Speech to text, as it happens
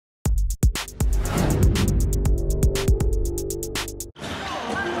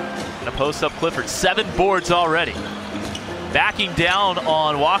posts up Clifford. 7 boards already. Backing down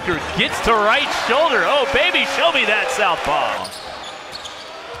on Walker, gets to right shoulder. Oh, baby, show me that southpaw.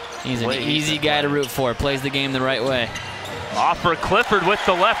 He's an easy guy to root for. Plays the game the right way. Off for Clifford with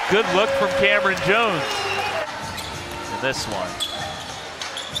the left. Good look from Cameron Jones. And this one.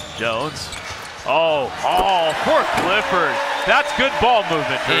 Jones. Oh, poor Clifford. That's good ball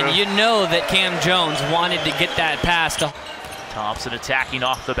movement, Drew. And you know that Cam Jones wanted to get that pass to Thompson attacking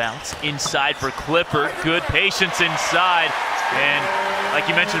off the bounce. Inside for Clifford. Good patience inside. And like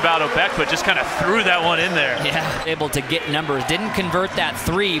you mentioned about Obekwa, just kind of threw that one in there. Yeah, able to get numbers. Didn't convert that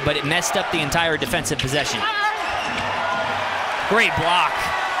 3, but it messed up the entire defensive possession. Great block.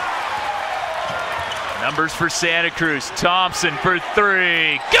 Numbers for Santa Cruz. Thompson for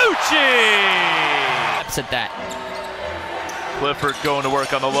 3. Gucci! At that. Clifford going to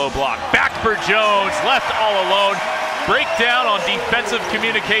work on the low block. Back for Jones. Left all alone. Breakdown on defensive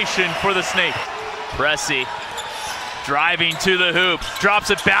communication for the Snake. Pressey driving to the hoop.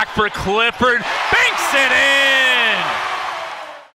 Drops it back for Clifford. Banks it in!